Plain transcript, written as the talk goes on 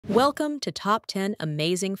Welcome to Top 10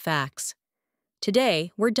 Amazing Facts.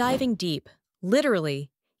 Today, we're diving deep,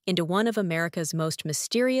 literally, into one of America's most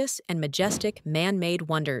mysterious and majestic man-made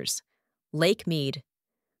wonders, Lake Mead.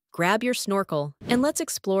 Grab your snorkel and let's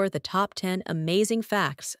explore the top 10 amazing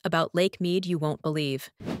facts about Lake Mead you won't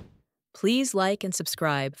believe. Please like and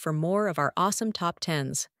subscribe for more of our awesome top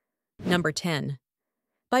 10s. Number 10.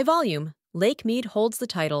 By volume, Lake Mead holds the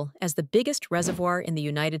title as the biggest reservoir in the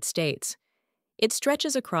United States. It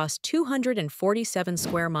stretches across 247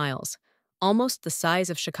 square miles, almost the size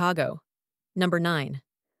of Chicago. Number 9.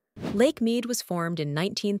 Lake Mead was formed in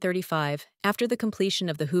 1935 after the completion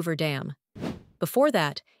of the Hoover Dam. Before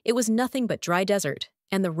that, it was nothing but dry desert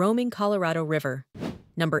and the roaming Colorado River.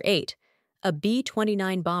 Number 8. A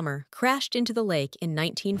B-29 bomber crashed into the lake in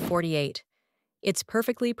 1948. Its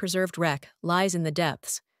perfectly preserved wreck lies in the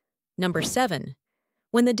depths. Number 7.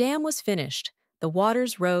 When the dam was finished, the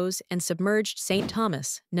waters rose and submerged St.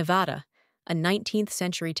 Thomas, Nevada, a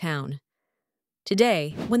 19th-century town.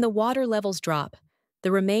 Today, when the water levels drop,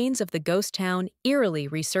 the remains of the ghost town eerily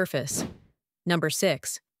resurface. Number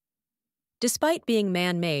 6. Despite being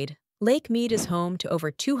man-made, Lake Mead is home to over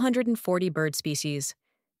 240 bird species,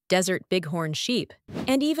 desert bighorn sheep,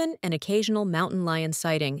 and even an occasional mountain lion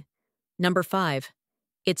sighting. Number 5.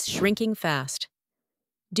 It's shrinking fast.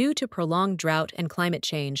 Due to prolonged drought and climate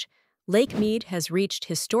change, Lake Mead has reached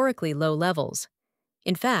historically low levels.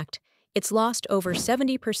 In fact, it's lost over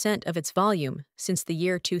 70% of its volume since the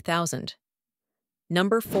year 2000.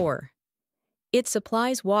 Number 4. It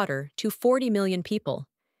supplies water to 40 million people.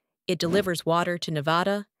 It delivers water to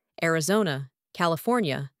Nevada, Arizona,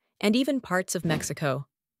 California, and even parts of Mexico.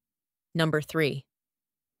 Number 3.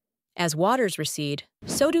 As waters recede,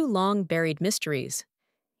 so do long-buried mysteries.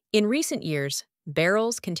 In recent years,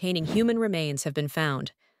 barrels containing human remains have been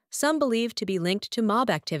found, some believed to be linked to mob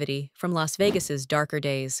activity from Las Vegas's darker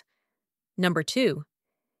days. Number 2.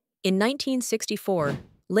 In 1964,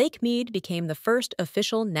 Lake Mead became the first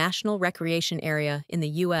official national recreation area in the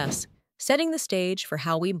U.S., setting the stage for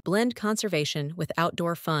how we blend conservation with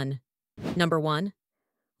outdoor fun. Number 1.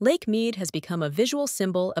 Lake Mead has become a visual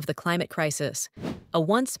symbol of the climate crisis, a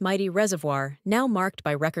once mighty reservoir now marked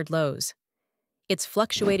by record lows. Its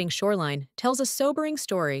fluctuating shoreline tells a sobering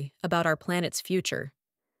story about our planet's future.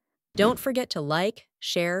 Don't forget to like,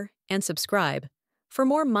 share, and subscribe for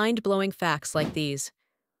more mind-blowing facts like these.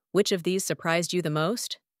 Which of these surprised you the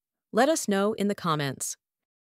most? Let us know in the comments.